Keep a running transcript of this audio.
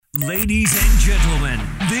Ladies and gentlemen,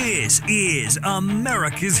 this is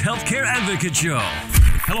America's Healthcare Advocate Show.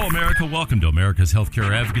 Hello, America. Welcome to America's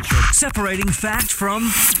Healthcare Advocate Show. Separating fact from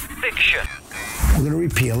fiction. We're going to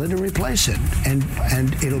repeal it and replace it. And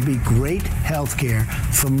it'll be great health care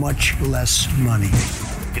for much less money.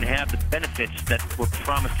 You can have the benefits that were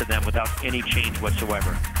promised to them without any change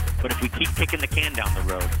whatsoever. But if we keep kicking the can down the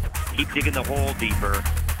road, keep digging the hole deeper,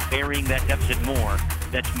 burying that deficit more,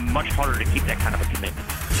 that's much harder to keep that kind of a commitment.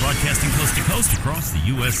 Broadcasting coast to coast across the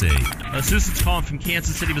USA. Susan's calling from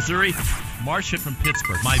Kansas City, Missouri. Marcia from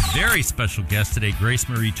Pittsburgh. My very special guest today, Grace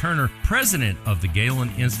Marie Turner, president of the Galen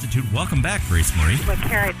Institute. Welcome back, Grace Marie. Well,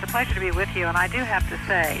 Carrie, it's a pleasure to be with you, and I do have to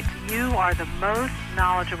say, you are the most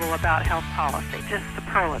knowledgeable about health policy, just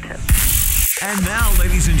superlative. And now,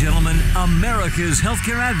 ladies and gentlemen, America's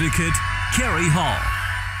Healthcare Advocate, Carrie Hall.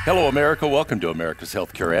 Hello, America. Welcome to America's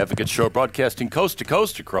Healthcare Advocate Show, broadcasting coast to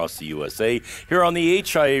coast across the USA. Here on the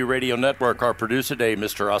HIA Radio Network, our producer today,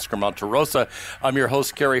 Mr. Oscar Monterosa. I'm your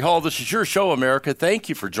host, Carrie Hall. This is your show, America. Thank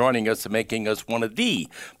you for joining us and making us one of the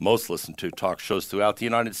most listened to talk shows throughout the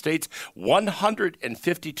United States.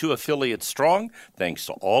 152 affiliates strong. Thanks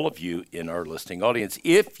to all of you in our listening audience.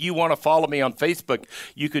 If you want to follow me on Facebook,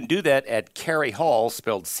 you can do that at Carrie Hall,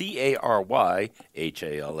 spelled CaryHall,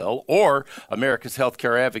 or America's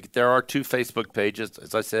Healthcare Advocate. There are two Facebook pages.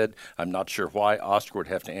 As I said, I'm not sure why Oscar would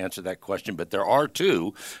have to answer that question, but there are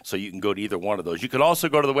two, so you can go to either one of those. You can also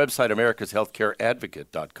go to the website,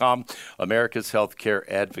 americashealthcareadvocate.com,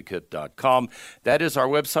 americashealthcareadvocate.com. That is our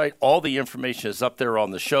website. All the information is up there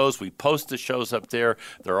on the shows. We post the shows up there.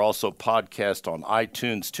 They're also podcast on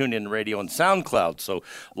iTunes, TuneIn Radio, and SoundCloud. So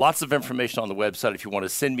lots of information on the website. If you want to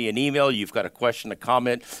send me an email, you've got a question, a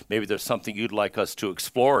comment, maybe there's something you'd like us to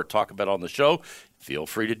explore or talk about on the show, feel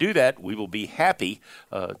free to do that. We will be happy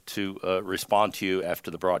to respond to you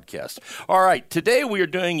after the broadcast. All right, today we are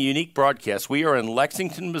doing a unique broadcast. We are in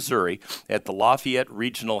Lexington, Missouri at the Lafayette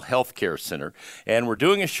Regional Healthcare Center, and we're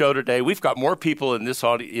doing a show today. We've got more people in this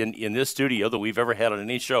in this studio than we've ever had on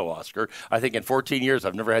any show, Oscar. I think in 14 years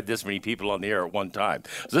I've never had this many people on the air at one time.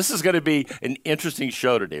 So this is going to be an interesting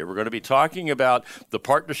show today. We're going to be talking about the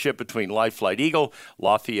partnership between Life Flight Eagle,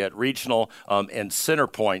 Lafayette Regional, and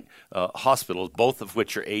Centerpoint Hospital, both of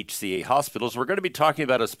which are HCA hospitals. We're going to be talking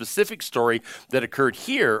about a specific story that occurred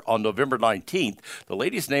here on November 19th. The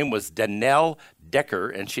lady's name was Danelle Decker,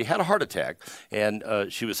 and she had a heart attack, and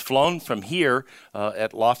she was flown from here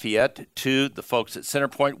at Lafayette to the folks at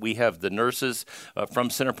Centerpoint. We have the nurses from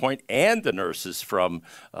Centerpoint and the nurses from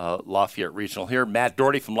Lafayette Regional here. Matt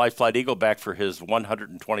Doherty from Life Flight Eagle back for his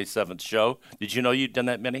 127th show. Did you know you'd done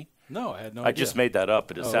that many? No, I had no I idea. just made that up,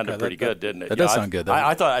 but it sounded pretty good, didn't it? That does sound good, though.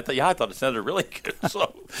 I thought it sounded really good.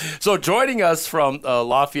 So joining us from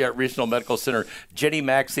Lafayette Regional Medical Center, Jenny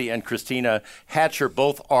Maxey and Christina Hatcher,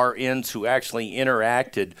 both RNs who actually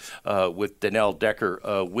interacted with Danelle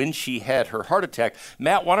Decker when she had her heart attack.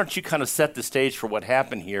 Matt, why don't you kind of set the stage for what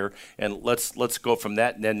happened here, and let's go from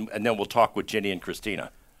that, and then we'll talk with Jenny and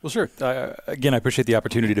Christina. Well, sure. Again, I appreciate the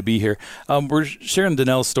opportunity to be here. We're sharing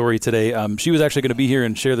Danelle's story today. She was actually going to be here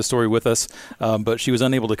and share the story with us, but she was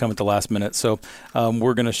unable to come at the last minute. So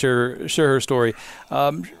we're going to share her story.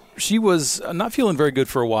 She was not feeling very good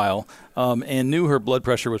for a while and knew her blood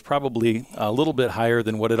pressure was probably a little bit higher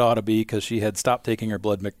than what it ought to be because she had stopped taking her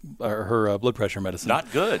blood pressure medicine.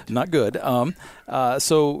 Not good. Not good.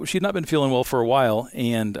 So she'd not been feeling well for a while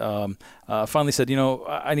and finally said,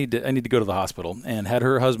 I need to go to the hospital, and had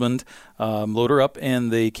her husband load her up,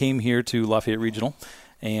 and they came here to Lafayette Regional,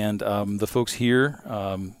 and the folks here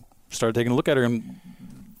started taking a look at her and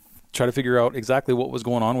try to figure out exactly what was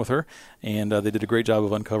going on with her, and they did a great job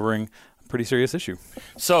of uncovering a pretty serious issue.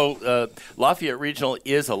 So Lafayette Regional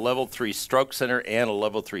is a Level 3 stroke center and a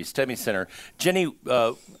Level 3 STEMI center. Jenny,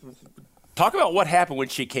 talk about what happened when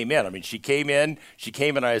she came in. I mean, she came in,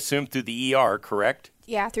 I assume, through the ER, correct?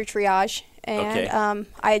 Yeah, through triage, and okay.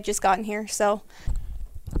 I had just gotten here, so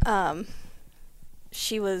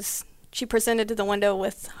she presented to the window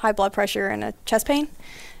with high blood pressure and a chest pain.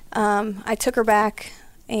 I took her back,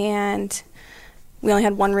 and we only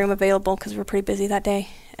had one room available because we were pretty busy that day.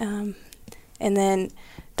 And then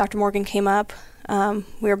Dr. Morgan came up.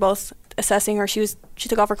 We were both assessing her. She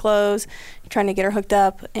took off her clothes, trying to get her hooked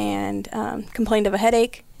up, and complained of a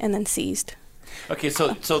headache, and then seized. Okay,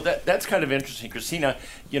 so that's kind of interesting. Christina,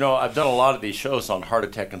 I've done a lot of these shows on heart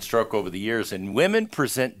attack and stroke over the years, and women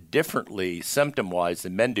present differently symptom-wise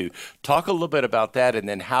than men do. Talk a little bit about that, and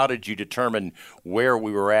then how did you determine where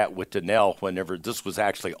we were at with Danelle whenever this was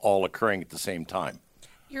actually all occurring at the same time?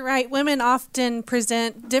 You're right. Women often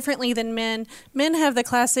present differently than men. Men have the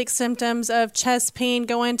classic symptoms of chest pain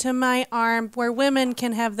go into my arm, where women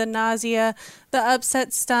can have the nausea, the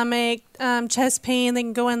upset stomach, chest pain. They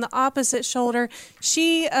can go in the opposite shoulder.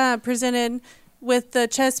 She presented with the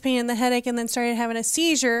chest pain and the headache and then started having a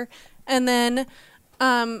seizure. And then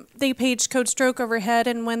they paged code stroke overhead.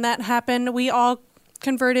 And when that happened, we all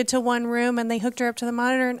converted to one room and they hooked her up to the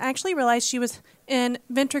monitor and actually realized she was in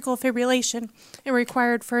ventricular fibrillation and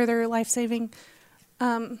required further life-saving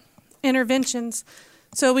interventions.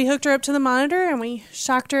 So we hooked her up to the monitor and we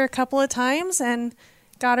shocked her a couple of times and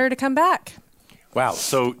got her to come back. Wow.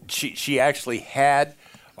 So she actually had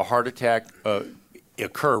a heart attack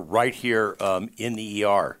occur right here in the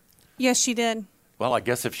ER. Yes, she did. Well, I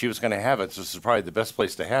guess if she was going to have it, this is probably the best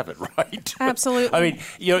place to have it, right? Absolutely. I mean,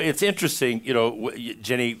 it's interesting,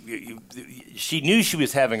 Jenny, she knew she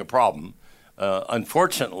was having a problem.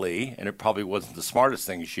 Unfortunately, and it probably wasn't the smartest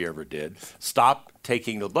thing she ever did, stop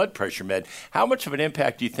taking the blood pressure med. How much of an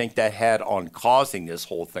impact do you think that had on causing this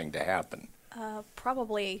whole thing to happen?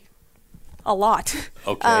 Probably a lot.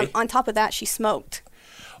 Okay. On top of that, she smoked.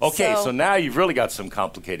 Okay, so now you've really got some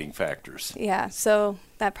complicating factors. Yeah, so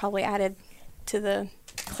that probably added to the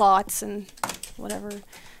clots and whatever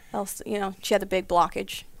else. She had a big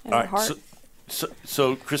blockage in her heart.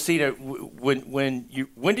 So Christina, when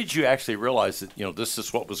did you actually realize that this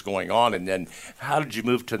is what was going on, and then how did you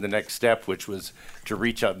move to the next step, which was to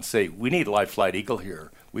reach out and say, we need Life Flight Eagle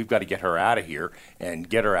here. We've got to get her out of here and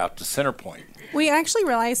get her out to Centerpoint. We actually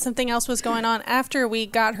realized something else was going on after we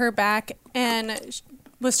got her back and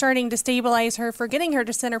was starting to stabilize her for getting her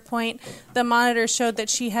to Centerpoint. The monitor showed that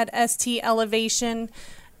she had ST elevation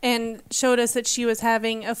and showed us that she was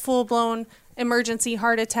having a full-blown emergency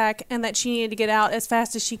heart attack and that she needed to get out as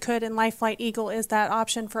fast as she could, and Life Flight Eagle is that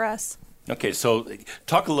option for us. Okay, so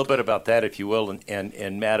talk a little bit about that, if you will,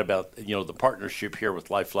 and Matt, about the partnership here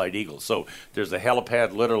with Life Flight Eagle. So there's a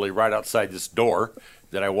helipad literally right outside this door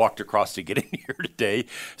that I walked across to get in here today.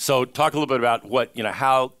 So talk a little bit about what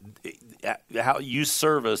how you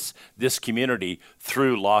service this community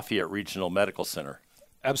through Lafayette Regional Medical Center.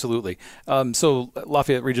 Absolutely. So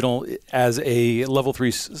Lafayette Regional, as a level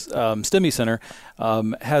 3 STEMI center,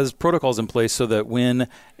 has protocols in place so that when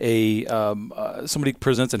somebody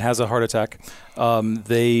presents and has a heart attack,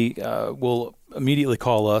 they will immediately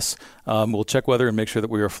call us. We'll check weather and make sure that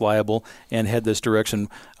we are flyable and head this direction.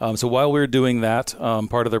 So while we're doing that,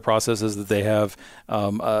 part of their process is that they have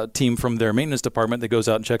a team from their maintenance department that goes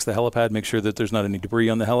out and checks the helipad, make sure that there's not any debris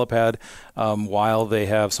on the helipad. While they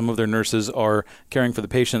have, some of their nurses are caring for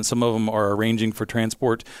the patient, some of them are arranging for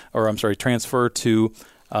transfer to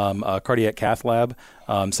a cardiac cath lab,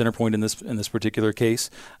 Centerpoint in this particular case.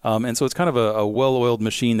 And so it's kind of a well-oiled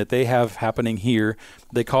machine that they have happening here.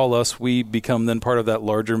 They call us. We become then part of that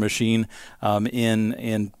larger machine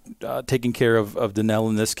in taking care of Danelle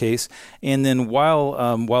in this case. And then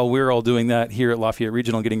while we're all doing that here at Lafayette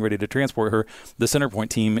Regional, getting ready to transport her, the Centerpoint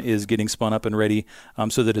team is getting spun up and ready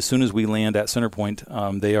so that as soon as we land at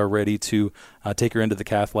Centerpoint, they are ready to take her into the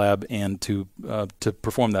cath lab and to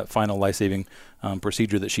perform that final life-saving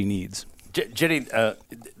procedure that she needs. Jenny,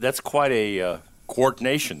 that's quite a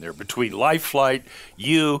coordination there between Life Flight,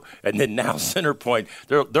 you, and then now Centerpoint.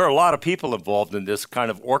 There are a lot of people involved in this, kind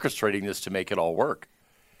of orchestrating this to make it all work.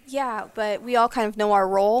 Yeah, but we all kind of know our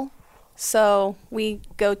role, so we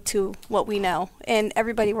go to what we know, and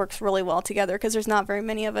everybody works really well together because there's not very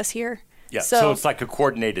many of us here. Yeah, so it's like a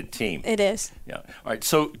coordinated team. It is. Yeah. All right.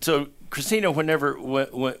 So Christina,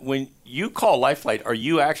 when you call Life Flight, are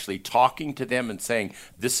you actually talking to them and saying,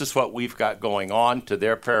 this is what we've got going on, to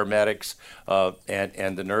their paramedics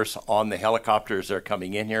and the nurse on the helicopters that are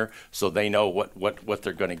coming in here, so they know what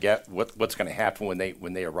they're going to get, what's going to happen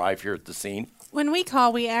when they arrive here at the scene? When we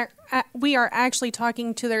call, we are actually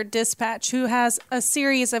talking to their dispatch, who has a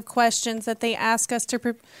series of questions that they ask us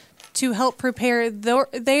to help prepare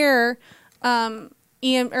their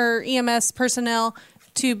EMS personnel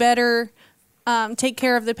to better take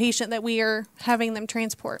care of the patient that we are having them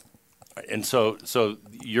transport. And so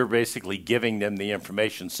you're basically giving them the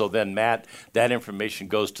information. So then, Matt, that information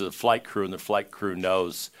goes to the flight crew, and the flight crew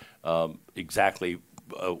knows exactly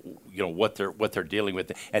what they're dealing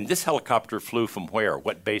with. And this helicopter flew from where?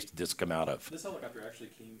 What base did this come out of? This helicopter actually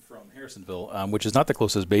came from Harrisonville, which is not the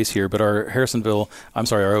closest base here, but our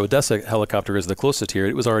Odessa helicopter is the closest here.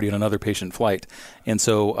 It was already on another patient flight. And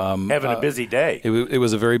so... having a busy day. It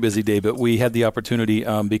was a very busy day, but we had the opportunity,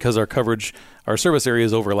 because our coverage our service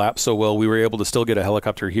areas overlap so well, we were able to still get a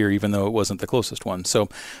helicopter here, even though it wasn't the closest one. So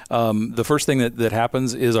the first thing that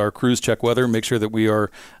happens is our crews check weather, make sure that we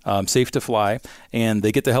are safe to fly, and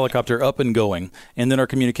they get the helicopter up and going. And then our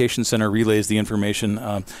communication center relays the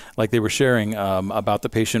information, like they were sharing, about the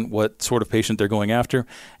patient, what sort of patient they're going after,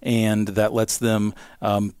 and that lets them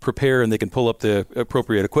prepare, and they can pull up the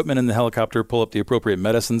appropriate equipment in the helicopter, pull up the appropriate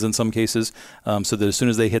medicines in some cases, so that as soon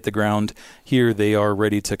as they hit the ground here, they are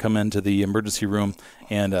ready to come into the emergency room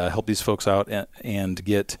and help these folks out and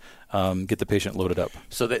get the patient loaded up.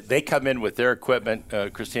 So that they come in with their equipment,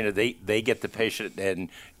 Christina, they get the patient, and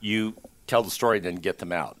you tell the story, then get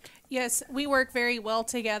them out. Yes, we work very well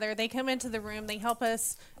together. They come into the room, they help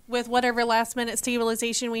us with whatever last-minute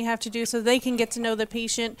stabilization we have to do so they can get to know the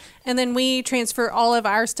patient, and then we transfer all of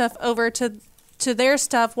our stuff over to their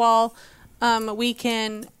stuff while we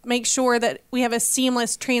can make sure that we have a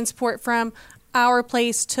seamless transport from our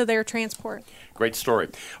place to their transport. Great story.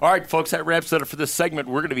 All right, folks, that wraps it up for this segment.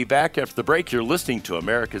 We're going to be back after the break. You're listening to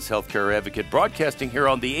America's Healthcare Advocate, broadcasting here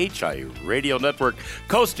on the HIA Radio Network,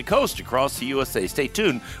 coast to coast across the USA. Stay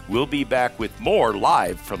tuned. We'll be back with more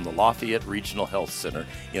live from the Lafayette Regional Health Center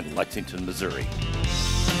in Lexington, Missouri.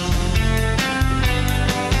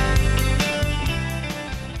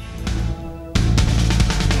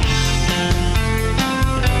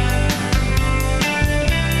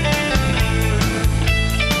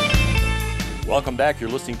 Welcome back. You're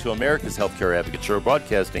listening to America's Healthcare Advocate Show,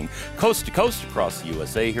 broadcasting coast to coast across the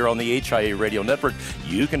USA here on the HIA Radio Network.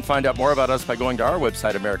 You can find out more about us by going to our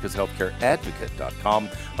website, americashealthcareadvocate.com,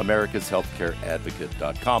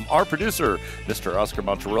 americashealthcareadvocate.com. Our producer, Mr. Oscar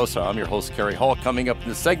Monterosa. I'm your host, Kerry Hall. Coming up in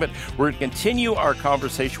this segment, we're going to continue our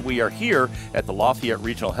conversation. We are here at the Lafayette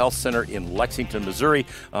Regional Health Center in Lexington, Missouri,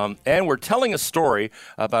 and we're telling a story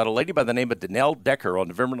about a lady by the name of Danelle Decker on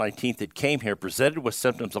November 19th that came here, presented with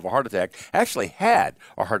symptoms of a heart attack, actually had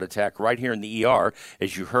a heart attack right here in the ER,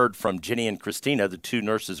 as you heard from Jenny and Christina, the two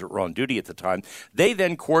nurses that were on duty at the time. They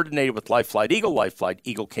then coordinated with Life Flight Eagle. Life Flight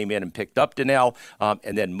Eagle came in and picked up Danelle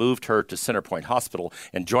and then moved her to Centerpoint Hospital.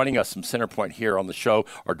 And joining us from Centerpoint here on the show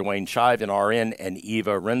are Dwayne Shive, an RN, and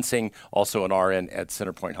Eva Rensing, also an RN at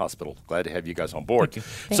Centerpoint Hospital. Glad to have you guys on board.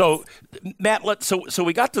 So, Matt, so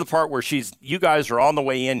we got to the part where you guys are on the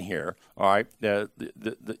way in here. All right,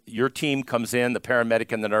 your team comes in, the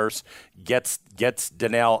paramedic and the nurse gets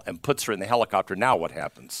Danelle and puts her in the helicopter. Now what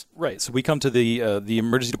happens? Right, so we come to the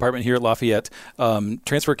emergency department here at Lafayette,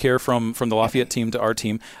 transfer care from the Lafayette team to our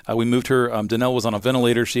team. We moved her. Danelle was on a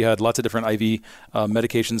ventilator. She had lots of different IV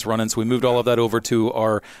medications running, so we moved all of that over to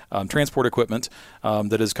our transport equipment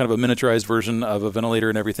that is kind of a miniaturized version of a ventilator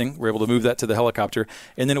and everything. We're able to move that to the helicopter,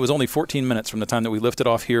 and then it was only 14 minutes from the time that we lifted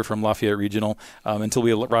off here from Lafayette Regional until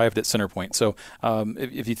we arrived at Centerpoint. So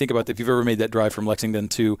if you think about that, if you've ever made that drive from Lexington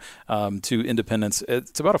to Independence,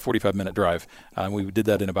 it's about a 45-minute drive. We did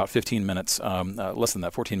that in about 15 minutes, less than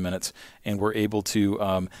that, 14 minutes, and we're able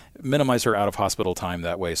to minimize her out-of-hospital time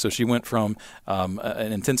that way. So she went from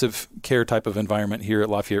an intensive care type of environment here at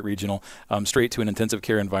Lafayette Regional straight to an intensive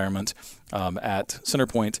care environment at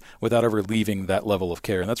Centerpoint without ever leaving that level of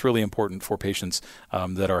care. And that's really important for patients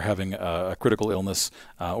that are having a critical illness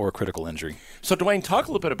or a critical injury. So, Dwayne, talk a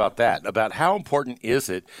little bit about that, about how important is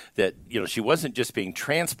it that, she wasn't just being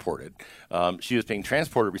transported. She was being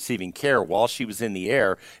transported, receiving care while she was in the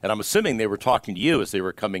air. And I'm assuming they were talking to you as they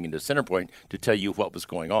were coming into Centerpoint to tell you what was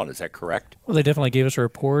going on. Is that correct? Well, they definitely gave us a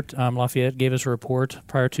report. Lafayette gave us a report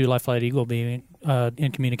prior to Life Flight Eagle being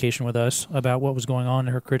in communication with us about what was going on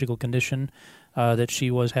in her critical condition, that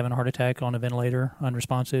she was having a heart attack on a ventilator,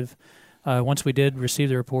 unresponsive. Once we did receive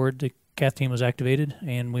the report, the cath team was activated,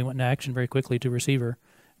 and we went into action very quickly to receive her.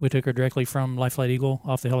 We took her directly from Life Flight Eagle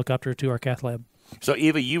off the helicopter to our cath lab. So,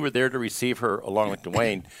 Eva, you were there to receive her along with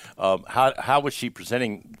Dwayne. How was she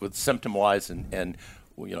presenting with symptom-wise and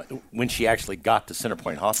when she actually got to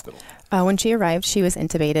Centerpoint Hospital? When she arrived, she was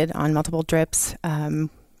intubated on multiple drips. Intubated,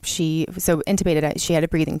 she had a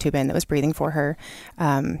breathing tube in that was breathing for her.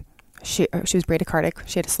 She was bradycardic.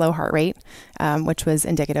 She had a slow heart rate, which was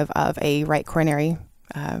indicative of a right coronary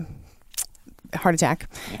heart attack.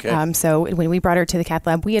 Okay. So when we brought her to the cath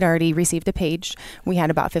lab, we had already received a page. We had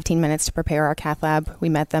about 15 minutes to prepare our cath lab. We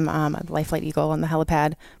met them at Life Flight Eagle on the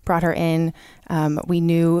helipad, brought her in. We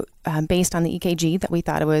knew based on the EKG that we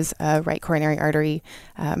thought it was a right coronary artery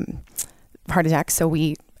heart attack. So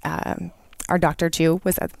we, our doctor too,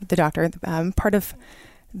 was the doctor, part of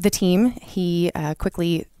the team. He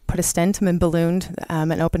quickly put a stent and ballooned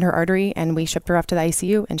and opened her artery, and we shipped her off to the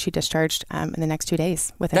ICU, and she discharged in the next 2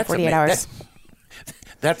 days, within 48 hours.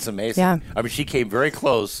 That's amazing. Yeah. I mean, she came very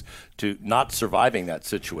close to not surviving that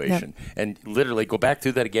situation. Yep. And literally, go back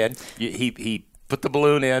through that again. He put the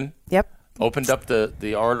balloon in. Yep. Opened up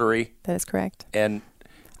the artery. That is correct. And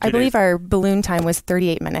I believe our balloon time was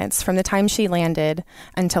 38 minutes. From the time she landed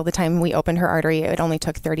until the time we opened her artery, it only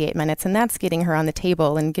took 38 minutes. And that's getting her on the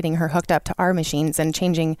table and getting her hooked up to our machines and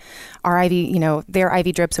changing our IV, their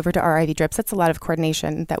IV drips over to our IV drips. That's a lot of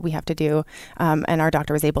coordination that we have to do. And our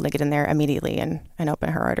doctor was able to get in there immediately and open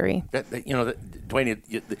her artery. Dwayne,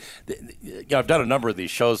 I've done a number of these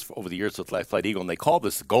shows over the years with Life Flight Eagle, and they call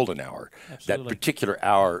this the golden hour. Absolutely. That particular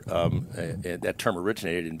hour, that term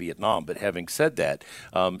originated in Vietnam. But having said that,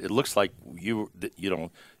 it looks like you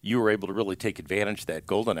were able to really take advantage of that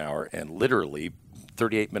golden hour, and literally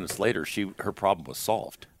 38 minutes later, her problem was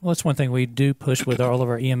solved. Well, that's one thing we do push with all of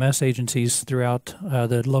our EMS agencies throughout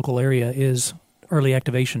the local area is early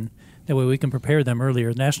activation. That way we can prepare them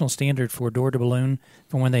earlier. The national standard for door to balloon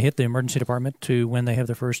from when they hit the emergency department to when they have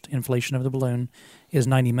their first inflation of the balloon is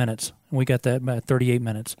 90 minutes. And we got that by 38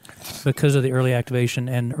 minutes because of the early activation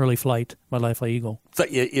and early flight by Life Flight Eagle. So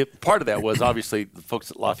part of that was obviously the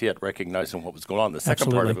folks at Lafayette recognizing what was going on. The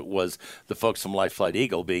second part of it was the folks from Life Flight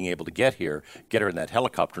Eagle being able to get her in that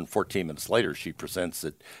helicopter, and 14 minutes later she presents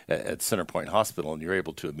at Centerpoint Hospital, and you're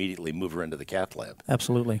able to immediately move her into the cath lab.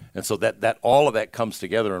 Absolutely. And so that all of that comes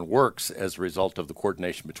together and works as a result of the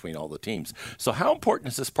coordination between all the teams. So how important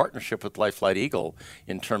is this partnership with Life Flight Eagle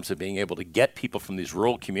in terms of being able to get people from these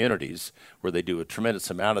rural communities where they do a tremendous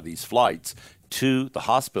amount of these flights to the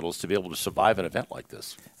hospitals to be able to survive an event like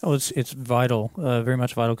this? Oh, it's vital, very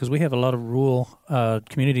much vital, because we have a lot of rural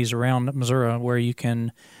communities around Missouri where you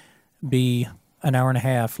can be an hour and a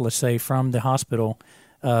half, let's say, from the hospital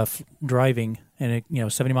driving, and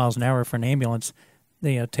 70 miles an hour for an ambulance,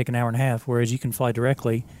 they take an hour and a half, whereas you can fly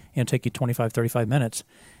directly and take you 25, 35 minutes.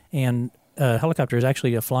 And a helicopter is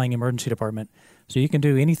actually a flying emergency department. So you can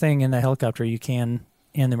do anything in the helicopter you can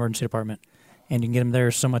in the emergency department. And you can get them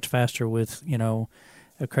there so much faster with,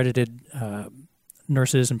 accredited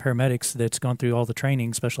nurses and paramedics that's gone through all the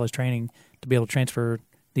training, specialized training, to be able to transfer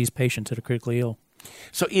these patients that are critically ill.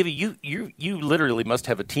 So, Eva, you literally must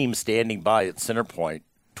have a team standing by at Centerpoint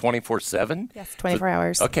 24/7? Yes, 24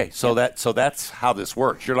 hours. Okay, so that's how this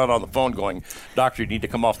works. You're not on the phone going, "Doctor, you need to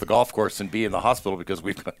come off the golf course and be in the hospital because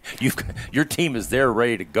your team is there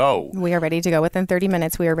ready to go." We are ready to go. Within 30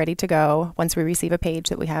 minutes, we are ready to go once we receive a page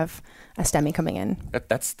that we have a STEMI coming in.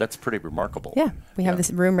 That's pretty remarkable. Yeah, we have this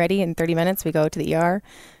room ready in 30 minutes. We go to the ER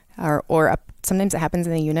or up. Sometimes it happens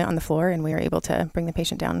in the unit on the floor, and we are able to bring the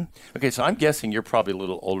patient down. Okay, so I'm guessing you're probably a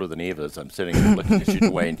little older than Eva as I'm sitting here looking at you,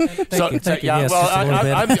 Dwayne. Thank you. Yeah, Yes, well,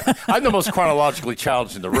 I'm the most chronologically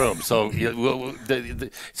challenged in the room. So,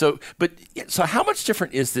 so how much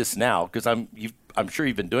different is this now? Because I'm sure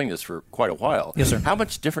you've been doing this for quite a while. Yes, sir. How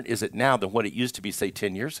much different is it now than what it used to be, say,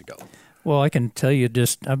 10 years ago? Well, I can tell you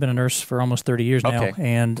I've been a nurse for almost 30 years now. Okay.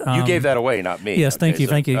 And you gave that away, not me. Yes, thank you.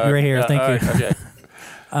 You're right here. Thank you. Okay.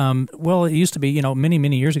 Well, it used to be, many,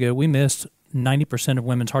 many years ago, we missed 90% of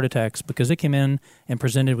women's heart attacks because they came in and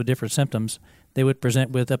presented with different symptoms. They would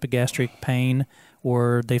present with epigastric pain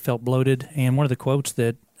or they felt bloated. And one of the quotes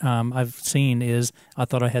that I've seen is, "I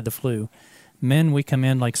thought I had the flu." Men, we come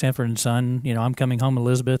in like Sanford and Son. I'm coming home,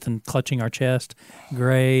 Elizabeth, and clutching our chest,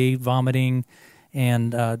 gray, vomiting.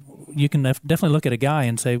 And you can definitely look at a guy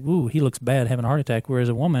and say, "Ooh, he looks bad having a heart attack." Whereas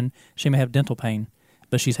a woman, she may have dental pain,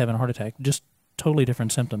 but she's having a heart attack. Just totally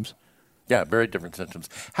different symptoms. Yeah, very different symptoms.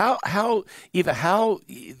 How Eva,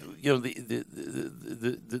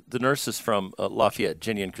 the nurses from Lafayette,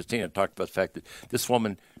 Jenny and Christina, talked about the fact that this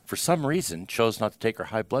woman, for some reason, chose not to take her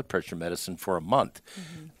high blood pressure medicine for a month.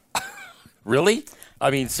 Mm-hmm. Really? I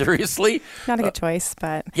mean, seriously? Not a good choice,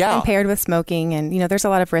 but yeah. Impaired with smoking, and there's a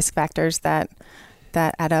lot of risk factors that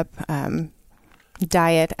add up.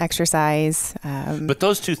 Diet, exercise. But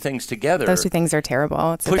those two things together. Those two things are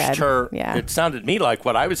terrible. It's pushed her. Yeah. It sounded to me like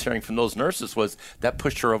what I was hearing from those nurses was that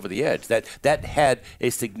pushed her over the edge. That had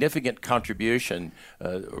a significant contribution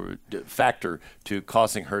or factor to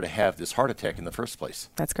causing her to have this heart attack in the first place.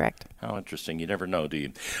 That's correct. How interesting. You never know, do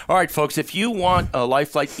you? All right, folks, if you want a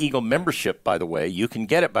Life Flight Eagle membership, by the way, you can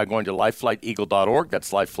get it by going to lifeflighteagle.org.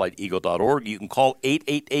 That's lifeflighteagle.org. You can call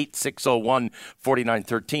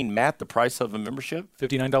 888-601-4913. Matt, the price of a membership?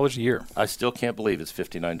 $59 a year. I still can't believe it's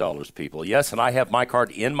 $59, people. Yes, and I have my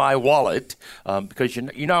card in my wallet because,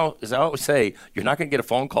 as I always say, you're not going to get a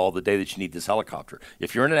phone call the day that you need this helicopter.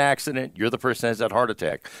 If you're in an accident, you're the person that has that heart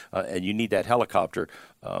attack, and you need that helicopter,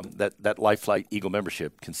 that LifeFlight Eagle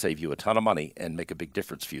membership can save you a ton of money and make a big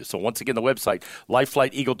difference for you. So once again, the website,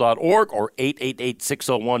 lifeflighteagle.org or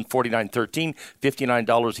 888-601-4913,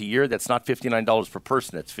 $59 a year. That's not $59 per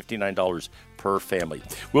person. That's $59 per family.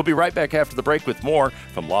 We'll be right back after the break with more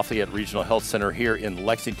from Lafayette Regional Health Center here in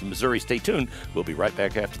Lexington, Missouri. Stay tuned. We'll be right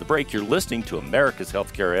back after the break. You're listening to America's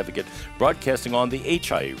Healthcare Advocate, broadcasting on the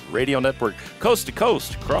HIA Radio Network, coast to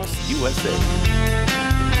coast across the USA.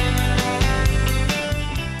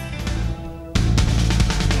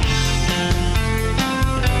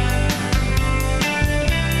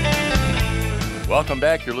 Welcome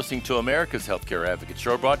back. You're listening to America's Healthcare Advocate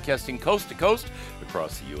Show, broadcasting coast to coast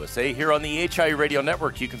across the USA here on the HIA Radio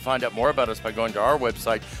Network. You can find out more about us by going to our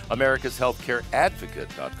website,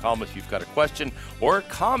 americashealthcareadvocate.com. If you've got a question or a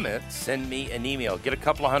comment, send me an email. Get a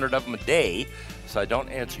couple of hundred of them a day. So I don't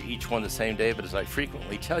answer each one the same day, but as I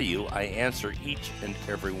frequently tell you, I answer each and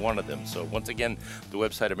every one of them. So once again, the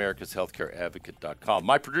website, americashealthcareadvocate.com.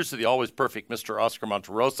 My producer, the always perfect Mr. Oscar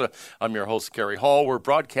Monterosa. I'm your host, Gary Hall. We're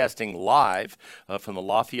broadcasting live from the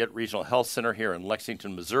Lafayette Regional Health Center here in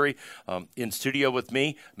Lexington, Missouri. In studio with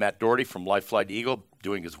me, Matt Doherty from LifeFlight Eagle,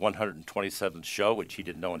 doing his 127th show, which he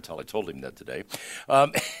didn't know until I told him that today.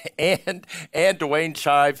 And Dwayne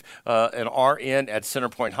Chive, an RN at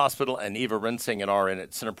Centerpoint Hospital, and Eva Rensing, an RN at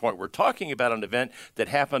Centerpoint. We're talking about an event that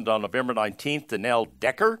happened on November 19th. Danelle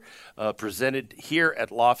Decker presented here at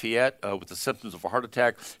Lafayette with the symptoms of a heart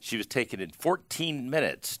attack. She was taken in 14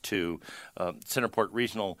 minutes to Centerpoint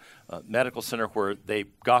Regional Medical Center, where they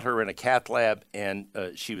got her in a cath lab, and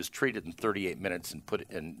she was treated in 38 minutes and put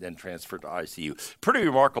and then transferred to ICU. Pretty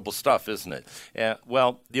remarkable stuff, isn't it?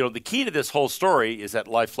 Well, you know, the key to this whole story is that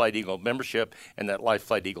LifeFlight Eagle membership and that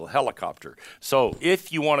LifeFlight Eagle helicopter. So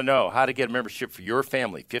if you want to know how to get a membership for your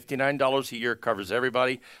family, $59 a year covers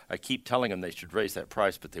everybody. I keep telling them they should raise that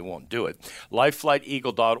price, but they won't do it.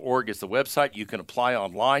 LifeFlightEagle.org is the website. You can apply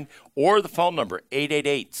online or the phone number,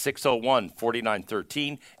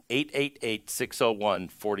 888-601-4913,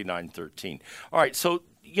 888-601-4913. All right, so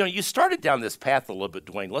you know, you started down this path a little bit,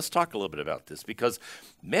 Dwayne. Let's talk a little bit about this, because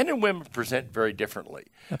men and women present very differently.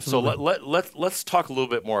 Absolutely. So let's talk a little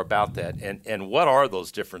bit more about that, and what are those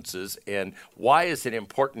differences, and why is it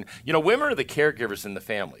important? You know, women are the caregivers in the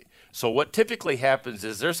family. So what typically happens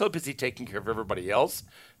is they're so busy taking care of everybody else,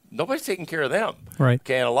 nobody's taking care of them. Right.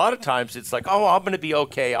 Okay, and a lot of times it's like, oh, I'm going to be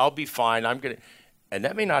okay, I'll be fine, and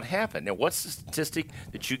that may not happen. Now, what's the statistic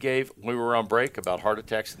that you gave when we were on break about heart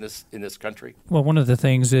attacks in this country? Well, one of the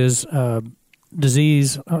things is cardiac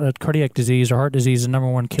disease or heart disease is the number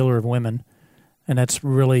one killer of women, and that's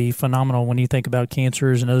really phenomenal when you think about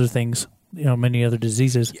cancers and other things, you know, many other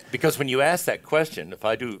diseases. Yeah, because when you ask that question,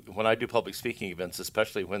 when I do public speaking events,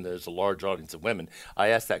 especially when there's a large audience of women, I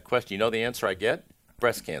ask that question. You know the answer I get?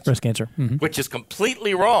 Breast cancer. Breast cancer. Mm-hmm. Which is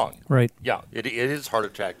completely wrong. Right. Yeah, it is heart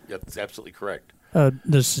attack. That's absolutely correct.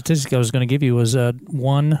 The statistic I was going to give you was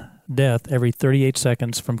one death every 38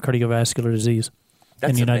 seconds from cardiovascular disease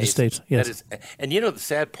in the United States. Yes. That is, and you know, the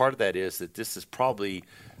sad part of that is that this is probably,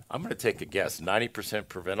 I'm going to take a guess, 90%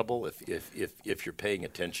 preventable if you're paying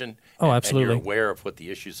attention. Oh, absolutely. And you're aware of what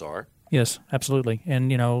the issues are. Yes, absolutely.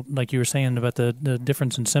 And, you know, like you were saying about the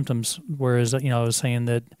difference in symptoms, whereas, you know, I was saying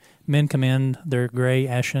that men come in, they're gray,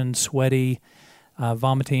 ashen, sweaty,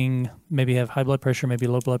 vomiting, maybe have high blood pressure, maybe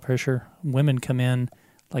low blood pressure. Women come in,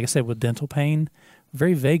 like I said, with dental pain,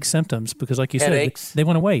 very vague symptoms, because like you Headaches. said, they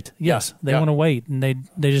want to wait. Yes, they want to wait, and they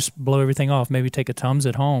just blow everything off, maybe take a Tums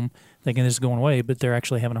at home thinking this is going away, but they're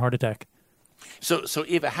actually having a heart attack. So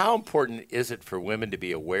Eva, how important is it for women to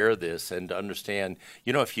be aware of this and to understand,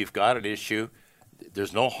 you know, if you've got an issue,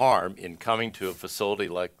 there's no harm in coming to a facility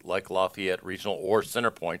like Lafayette Regional or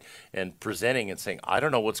Centerpoint and presenting and saying, I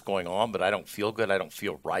don't know what's going on, but I don't feel good. I don't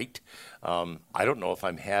feel right. I don't know if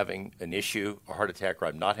I'm having an issue, a heart attack, or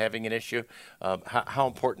I'm not having an issue. How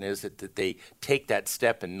important is it that they take that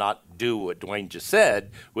step and not do what Dwayne just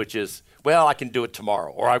said, which is, well, I can do it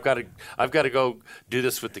tomorrow, or I've got to go do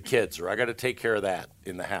this with the kids, or I got to take care of that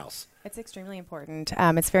in the house. It's extremely important.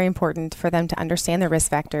 It's very important for them to understand the risk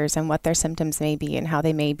factors and what their symptoms may be and how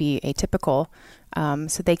they may be atypical,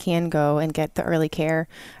 so they can go and get the early care.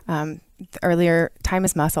 The earlier time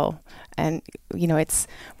is muscle. And, you know, it's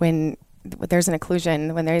when there's an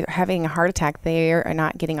occlusion, when they're having a heart attack, they are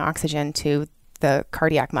not getting oxygen to the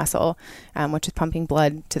cardiac muscle, which is pumping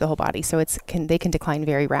blood to the whole body. So they can decline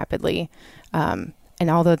very rapidly. And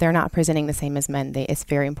although they're not presenting the same as men, it's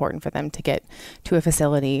very important for them to get to a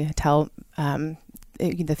facility, tell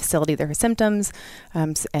the facility their symptoms,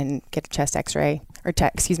 and get a chest X-ray or an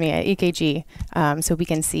EKG, so we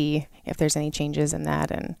can see if there's any changes in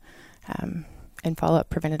that. And and follow up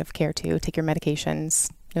preventative care too. Take your medications,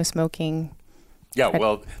 no smoking. Yeah,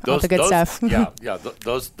 well, all the good stuff.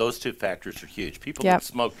 Those two factors are huge. People Yep. that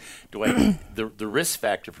smoke, Dwayne, the risk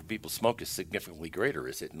factor for people who smoke is significantly greater,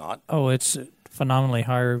 is it not? Oh, it's phenomenally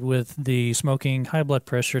higher with the smoking, high blood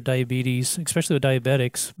pressure, diabetes, especially with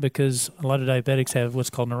diabetics, because a lot of diabetics have what's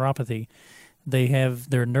called neuropathy. They have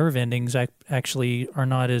their nerve endings actually are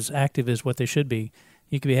not as active as what they should be.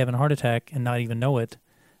 You could be having a heart attack and not even know it,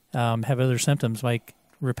 have other symptoms like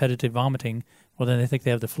repetitive vomiting. Well, then they think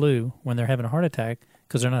they have the flu when they're having a heart attack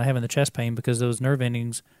because they're not having the chest pain because those nerve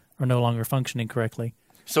endings are no longer functioning correctly.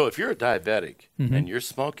 So if you're a diabetic and you're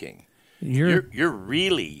smoking, you're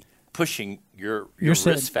really pushing your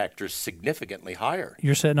risk factors significantly higher.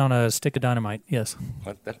 You're sitting on a stick of dynamite, yes.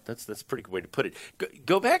 That's a pretty good way to put it.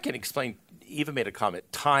 Go back and explain. Eva made a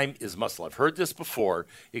comment, time is muscle. I've heard this before.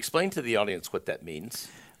 Explain to the audience what that means.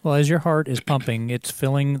 Well, as your heart is pumping, it's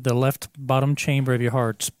filling the left bottom chamber of your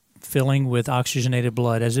heart, filling with oxygenated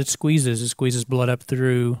blood. As it squeezes blood up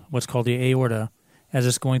through what's called the aorta. As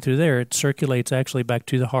it's going through there, it circulates actually back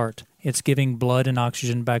to the heart. It's giving blood and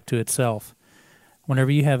oxygen back to itself.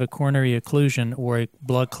 Whenever you have a coronary occlusion or a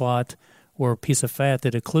blood clot or a piece of fat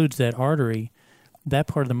that occludes that artery, that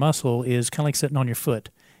part of the muscle is kind of like sitting on your foot.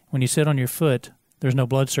 When you sit on your foot, there's no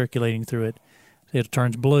blood circulating through it. It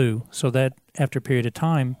turns blue, so that after a period of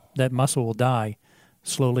time, that muscle will die.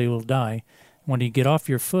 Slowly it will die. When you get off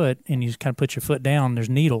your foot and you kind of put your foot down, there's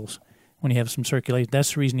needles. When you have some circulation,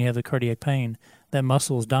 that's the reason you have the cardiac pain. That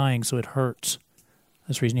muscle is dying, so it hurts.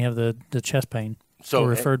 That's the reason you have the chest pain or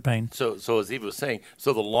referred pain. So as Eva was saying,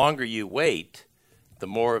 so the longer you wait, the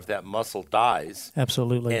more of that muscle dies.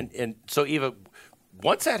 Absolutely. And so Eva,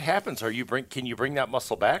 once that happens, can you bring that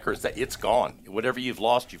muscle back, or is that it's gone? Whatever you've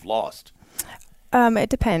lost, you've lost. It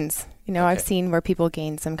depends. Okay. I've seen where people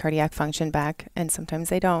gain some cardiac function back, and sometimes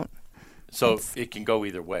they don't. So it can go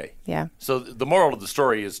either way. Yeah. So the moral of the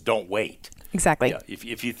story is don't wait. Exactly. Yeah.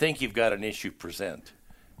 If you think you've got an issue, present.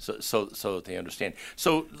 So they understand.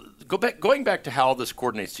 So going back to how all this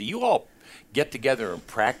coordinates. So you all get together and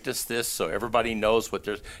practice this so everybody knows what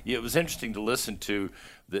there's. It was interesting to listen to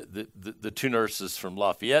the two nurses from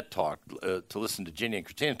Lafayette talk, to listen to Ginny and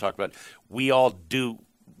Christina talk about. We all do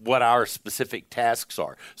what our specific tasks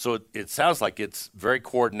are. So it sounds like it's very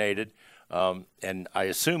coordinated. And I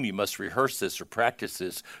assume you must rehearse this or practice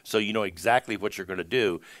this so you know exactly what you're going to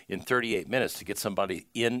do in 38 minutes to get somebody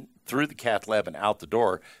in through the cath lab and out the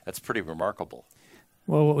door. That's pretty remarkable.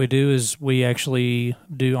 Well, what we do is we actually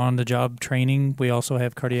do on-the-job training. We also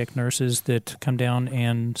have cardiac nurses that come down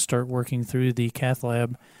and start working through the cath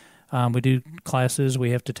lab. We do classes.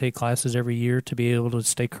 We have to take classes every year to be able to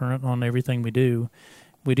stay current on everything we do.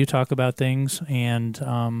 We do talk about things, and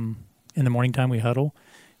in the morning time we huddle.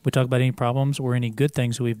 We talk about any problems or any good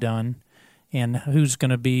things that we've done and who's going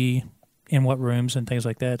to be in what rooms and things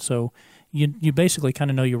like that. So you basically kind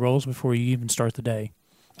of know your roles before you even start the day.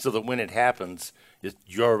 So that when it happens,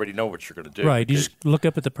 you already know what you're going to do. Right. You just look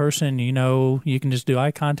up at the person, you can just do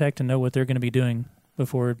eye contact and know what they're going to be doing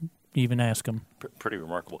before you even ask them. Pretty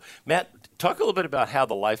remarkable. Matt, talk a little bit about how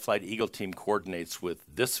the Life Flight Eagle team coordinates with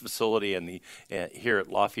this facility and here at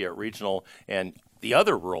Lafayette Regional and the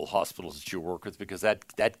other rural hospitals that you work with, because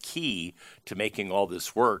that key to making all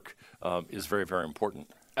this work is very, very important.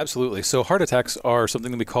 Absolutely. So heart attacks are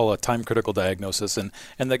something that we call a time-critical diagnosis, and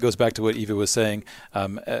that goes back to what Eva was saying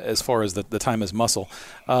as far as the time is muscle.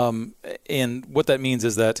 And what that means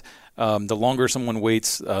is that the longer someone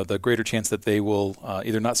waits, the greater chance that they will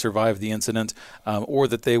either not survive the incident or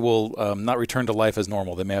that they will not return to life as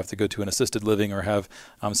normal. They may have to go to an assisted living or have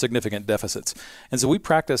significant deficits. And so we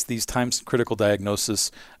practice these time-critical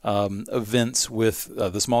diagnosis events with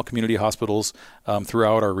the small community hospitals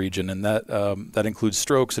throughout our region, and that includes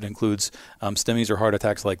strokes, it includes STEMIs or heart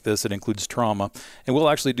attacks like this, it includes trauma. And we'll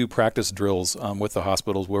actually do practice drills with the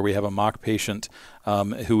hospitals where we have a mock patient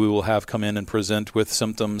who we will have come in and present with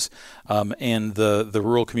symptoms, and the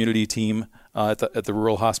rural community team at the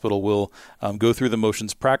rural hospital will go through the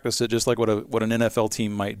motions, practice it just like what an NFL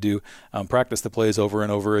team might do, practice the plays over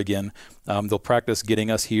and over again. They'll practice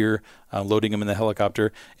getting us here, loading them in the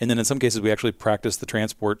helicopter, and then in some cases we actually practice the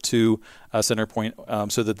transport to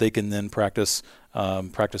Centerpoint so that they can then practice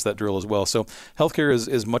that drill as well. So healthcare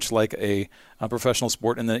is much like a professional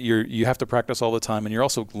sport in that you have to practice all the time, and you're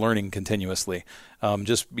also learning continuously.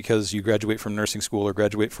 Just because you graduate from nursing school or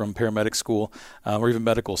graduate from paramedic school or even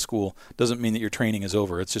medical school doesn't mean that your training is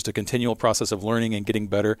over. It's just a continual process of learning and getting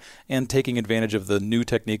better and taking advantage of the new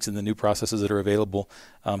techniques and the new processes that are available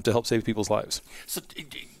to help save people's lives. So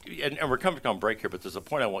and we're coming on break here, but there's a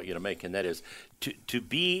point I want you to make, and that is to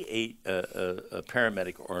be a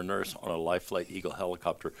paramedic or a nurse on a Life Flight Eagle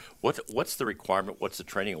helicopter, what's the requirement, what's the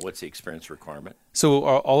training, and what's the experience requirement? So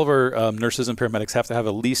all of our nurses and paramedics have to have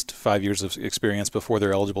at least 5 years of experience before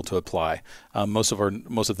they're eligible to apply. Most of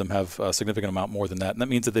them have a significant amount more than that, and that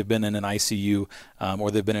means that they've been in an ICU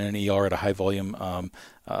or they've been in an ER at a high volume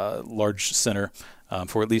large center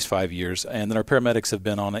for at least 5 years. And then our paramedics have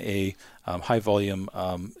been on a high volume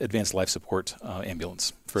advanced life support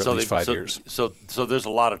ambulance for at least 5 years. So there's a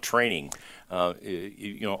lot of training, on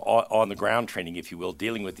the ground training, if you will,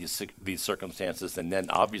 dealing with these circumstances, and then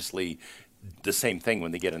obviously the same thing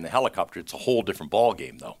when they get in the helicopter. It's a whole different ball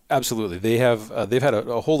game, though. Absolutely. They've had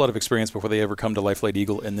a whole lot of experience before they ever come to Life Flight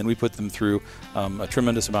Eagle, and then we put them through a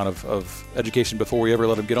tremendous amount of education before we ever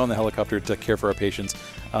let them get on the helicopter to care for our patients.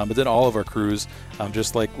 But then all of our crews,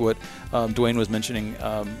 just like what Dwayne was mentioning,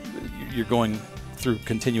 you're going through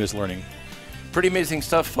continuous learning. Pretty amazing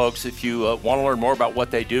stuff, folks. If you want to learn more about what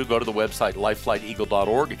they do, go to the website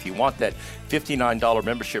lifeflighteagle.org. If you want that $59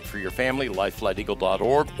 membership for your family,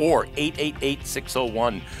 lifeflighteagle.org, or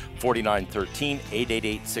 888-601-4913,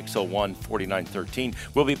 888-601-4913.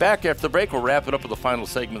 We'll be back after the break. We'll wrap it up with the final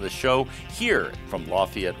segment of the show here from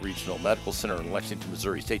Lafayette Regional Medical Center in Lexington,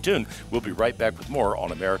 Missouri. Stay tuned. We'll be right back with more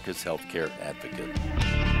on America's Healthcare Advocate.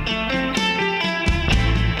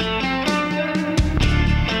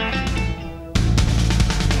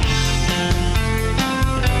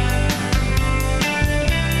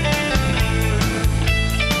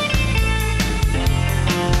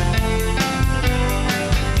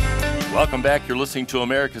 Welcome back. You're listening to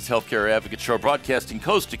America's Healthcare Advocate Show, broadcasting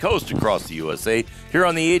coast to coast across the USA. Here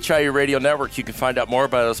on the HIA Radio Network, you can find out more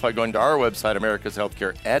about us by going to our website,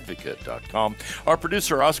 americashealthcareadvocate.com. Our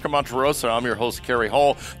producer, Oscar Monterosa, I'm your host, Kerry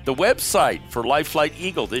Hall. The website for Life Flight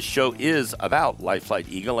Eagle, this show is about Life Flight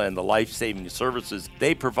Eagle and the life-saving services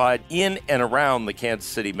they provide in and around the Kansas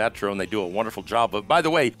City Metro, and they do a wonderful job. But by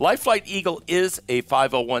the way, Life Flight Eagle is a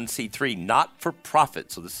 501c3,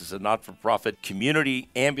 not-for-profit. So this is a not-for-profit community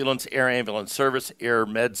ambulance, air ambulance service, air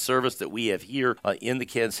med service that we have here in the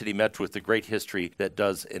Kansas City Metro with a great history that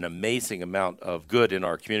does an amazing amount of good in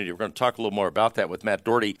our community. We're going to talk a little more about that with Matt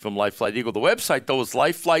Doherty from Life Flight Eagle. The website, though, is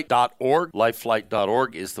lifeflight.org.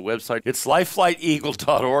 Lifeflight.org is the website. It's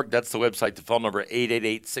lifeflighteagle.org. That's the website. The phone number,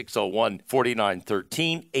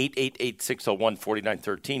 888-601-4913,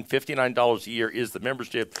 888-601-4913. $59 a year is the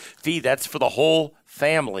membership fee. That's for the whole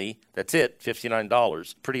family. That's it,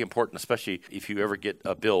 $59. Pretty important, especially if you ever get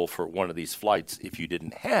a bill for one of these flights if you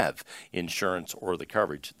didn't have insurance or the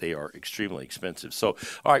coverage. They are extremely expensive. So,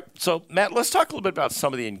 all right. So, Matt, let's talk a little bit about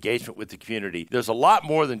some of the engagement with the community. There's a lot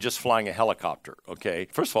more than just flying a helicopter, okay?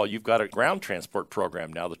 First of all, you've got a ground transport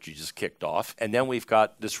program now that you just kicked off, and then we've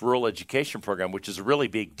got this rural education program, which is a really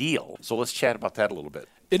big deal. So let's chat about that a little bit.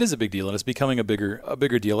 It is a big deal, and it's becoming a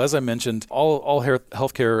bigger deal. As I mentioned, all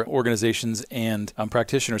healthcare organizations and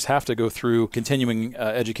practitioners have to go through continuing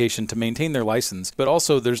education to maintain their license, but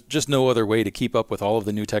also there's just no other way to keep up with all of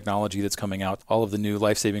the new technology that's coming out, all of the new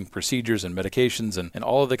life-saving procedures and medications, and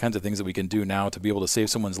all of the kinds of things that we can do now to be able to save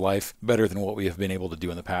someone's life better than what we have been able to do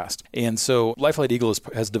in the past. And so Life Flight Eagle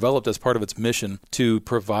has developed as part of its mission to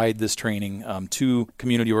provide this training to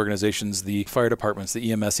community organizations, the fire departments,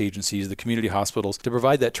 the EMS agencies, the community hospitals, to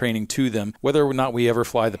provide that training to them. Whether or not we ever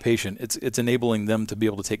fly the patient, it's enabling them to be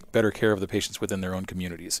able to take better care of the patients within their own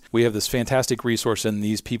communities. We have this fantastic resource in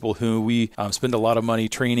these people who we spend a lot of money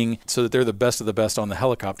training so that they're the best of the best on the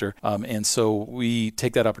helicopter. And so we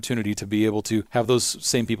take that opportunity to be able to have those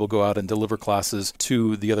same people go out and deliver classes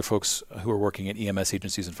to the other folks who are working at EMS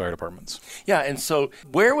agencies and fire departments. Yeah, and so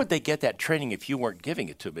where would they get that training if you weren't giving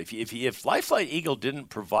it to them? If Life Flight Eagle didn't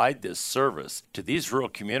provide this service to these rural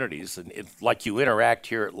communities, and like you interact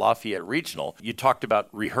here at Lafayette Regional, you talked about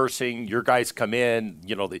rehearsing, your guys come in,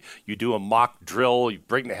 you do a mock drill, you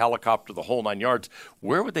bring the helicopter, the whole 9 yards.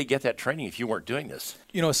 Where would they get that training if you weren't doing this?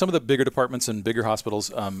 Some of the bigger departments and bigger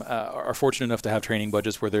hospitals are fortunate enough to have training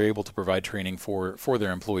budgets where they're able to provide training for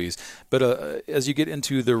their employees. But as you get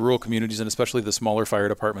into the rural communities, and especially the smaller fire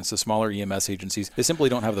departments, the smaller EMS agencies, they simply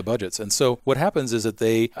don't have the budgets. And so what happens is that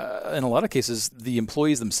they, in a lot of cases, the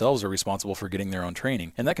employees themselves are responsible for getting their own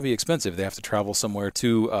training. And that can be expensive. They have to travel somewhere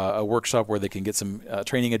to a workshop where they can get some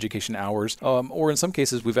training education hours. Or in some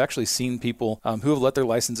cases, we've actually seen people who have let their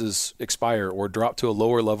licenses expire or drop to a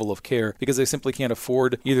lower level of care because they simply can't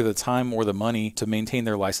afford either the time or the money to maintain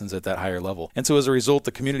their license at that higher level. And so as a result,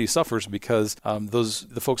 the community suffers because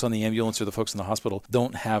the folks on the ambulance or the folks in the hospital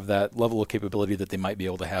don't have that level of capability that they might be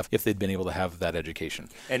able to have if they'd been able to have that education.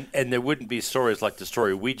 And there wouldn't be stories like the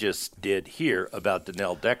story we just did here about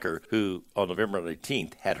Danelle Decker, who on November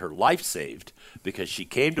 19th had her life saved because she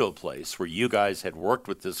came to a place where you guys had worked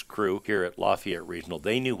with this crew here at Lafayette Regional.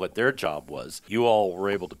 They knew what their job was. You all were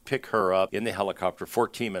able to pick her up in the helicopter.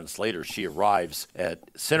 14 minutes later, she arrives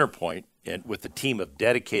at Centerpoint and with a team of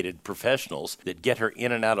dedicated professionals that get her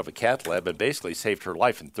in and out of a cath lab and basically saved her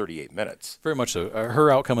life in 38 minutes. Very much so.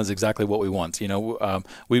 Her outcome is exactly what we want.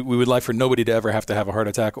 We would like for nobody to ever have to have a heart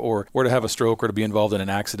attack or to have a stroke or to be involved in an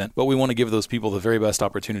accident, but we want to give those people the very best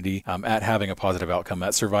opportunity at having a positive outcome,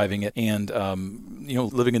 at surviving it, and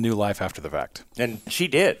living a new life after the fact. And she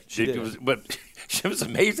did. She did. She was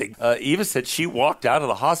amazing. Eva said she walked out of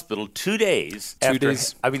the hospital 2 days after. 2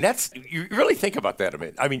 days. I mean, you really think about that a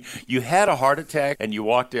minute. I mean, you had a heart attack and you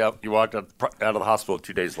walked out of the hospital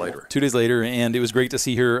 2 days later. 2 days later, and it was great to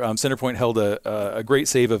see her. Centerpoint held a great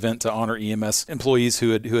save event to honor EMS employees who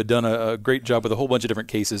had done a great job with a whole bunch of different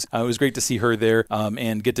cases. It was great to see her there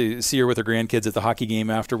and get to see her with her grandkids at the hockey game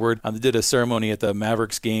afterward. They did a ceremony at the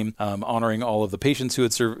Mavericks game honoring all of the patients who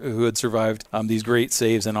had survived these great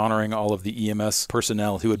saves and honoring all of the EMS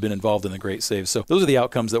personnel who had been involved in the great saves. So those are the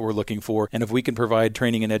outcomes that we're looking for. And if we can provide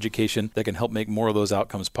training and education that can help make more of those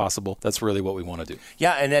outcomes possible, that's really what we want to do.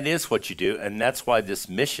 Yeah, and that is what you do. And that's why this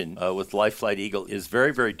mission with Life Flight Eagle is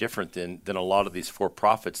very, very different than a lot of these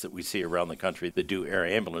for-profits that we see around the country that do air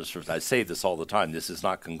ambulance service. I say this all the time. This is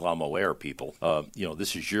not Conglomero Air, people.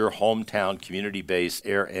 This is your hometown community-based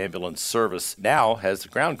air ambulance service. Now has the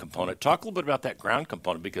ground component. Talk a little bit about that ground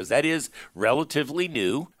component because that is relatively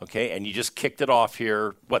new, okay? And you just kicked it off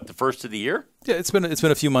here, the first of the year? Yeah, it's been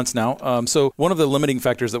a few months now. So one of the limiting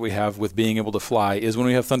factors that we have with being able to fly is when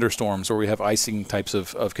we have thunderstorms or we have icing types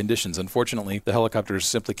of conditions. Unfortunately, the helicopters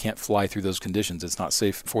simply can't fly through those conditions. It's not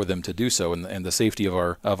safe for them to do so, and the safety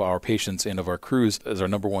of our patients and of our crews is our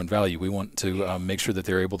number one value. We want to make sure that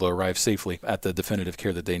they're able to arrive safely at the definitive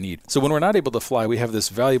care that they need. So when we're not able to fly, we have this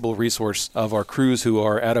valuable resource of our crews who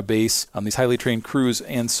are at a base, these highly trained crews,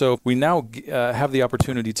 and so we now have the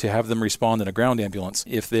opportunity to have them respond in a ground ambulance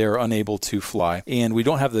if they're unable to fly. And we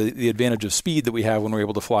don't have the advantage of speed that we have when we're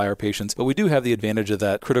able to fly our patients, but we do have the advantage of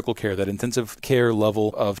that critical care, that intensive care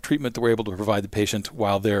level of treatment that we're able to provide the patient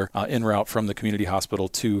while they're en route from the community hospital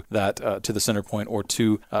to the Centerpoint or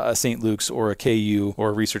to a St. Luke's or a KU or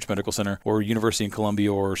a Research Medical Center or University in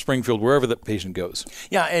Columbia or Springfield, wherever the patient goes.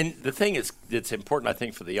 Yeah, and the thing is, it's important, I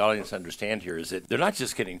think, for the audience to understand here is that they're not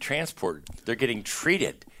just getting transported, they're getting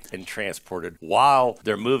treated and transported while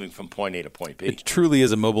they're moving from point A to point B. It truly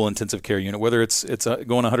is a mobile intensive care unit, whether it's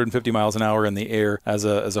going 150 miles an hour in the air as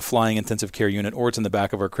a flying intensive care unit or it's in the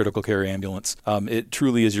back of our critical care ambulance. It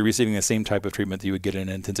truly is, you're receiving the same type of treatment that you would get in an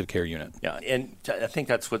intensive care unit. Yeah, and I think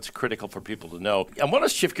that's what's critical for people to know. I want to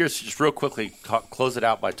shift gears just real quickly, close it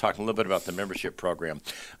out by talking a little bit about the membership program.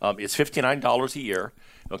 It's $59 a year.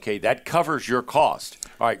 Okay, that covers your cost.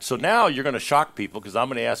 All right, so now you're going to shock people because I'm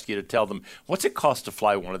going to ask you to tell them, what's it cost to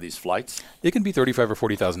fly one of these flights? It can be $35,000 or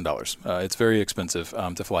 $40,000. It's very expensive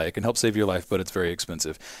to fly. It can help save your life, but it's very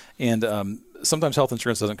expensive. And sometimes health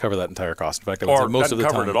insurance doesn't cover that entire cost. In fact, I would say most of the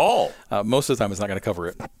time, cover it at all. Most of the time, it's not going to cover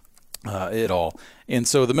it at all. And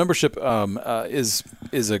so the membership is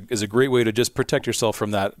a great way to just protect yourself from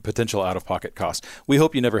that potential out-of-pocket cost. We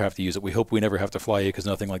hope you never have to use it. We hope we never have to fly you because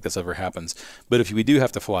nothing like this ever happens. But if we do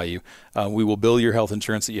have to fly you, we will bill your health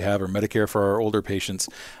insurance that you have or Medicare for our older patients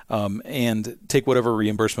and take whatever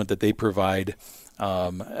reimbursement that they provide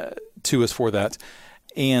to us for that.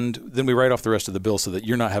 And then we write off the rest of the bill so that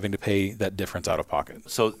you're not having to pay that difference out of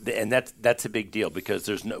pocket. So, and that's a big deal because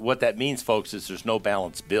what that means, folks, is there's no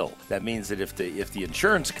balanced bill. That means that if the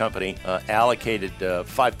insurance company allocated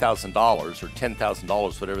 $5,000 or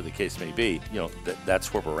 $10,000, whatever the case may be,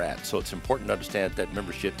 that's where we're at. So it's important to understand that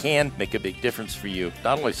membership can make a big difference for you.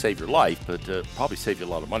 Not only save your life, but probably save you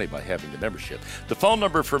a lot of money by having the membership. The phone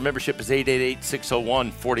number for membership is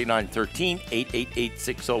 888-601-4913.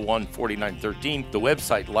 888-601-4913. The website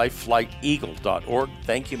lifeflighteagle.org.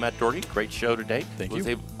 Thank you, Matt Doherty. Great show today. Thank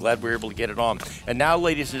you. Glad we were able to get it on. And now,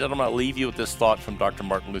 ladies and gentlemen, I'll leave you with this thought from Dr.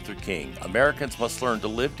 Martin Luther King. Americans must learn to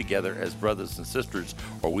live together as brothers and sisters,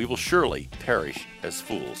 or we will surely perish as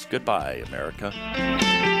fools. Goodbye, America.